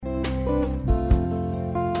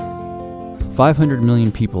500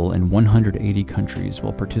 million people in 180 countries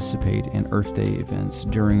will participate in Earth Day events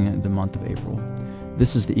during the month of April.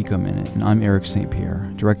 This is the Eco Minute, and I'm Eric St.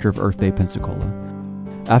 Pierre, Director of Earth Day Pensacola.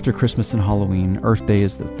 After Christmas and Halloween, Earth Day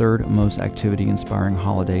is the third most activity-inspiring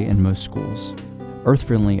holiday in most schools.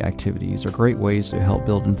 Earth-friendly activities are great ways to help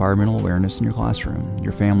build environmental awareness in your classroom,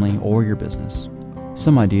 your family, or your business.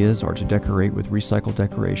 Some ideas are to decorate with recycled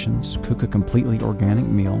decorations, cook a completely organic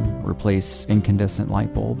meal, replace incandescent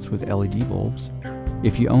light bulbs with LED bulbs.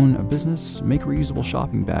 If you own a business, make reusable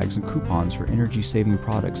shopping bags and coupons for energy-saving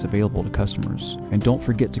products available to customers. And don't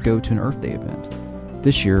forget to go to an Earth Day event.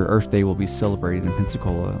 This year, Earth Day will be celebrated in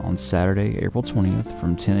Pensacola on Saturday, April 20th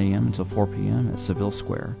from 10 a.m. until 4 p.m. at Seville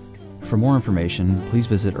Square. For more information, please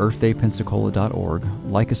visit earthdaypensacola.org,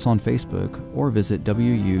 like us on Facebook, or visit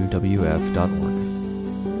wuwf.org.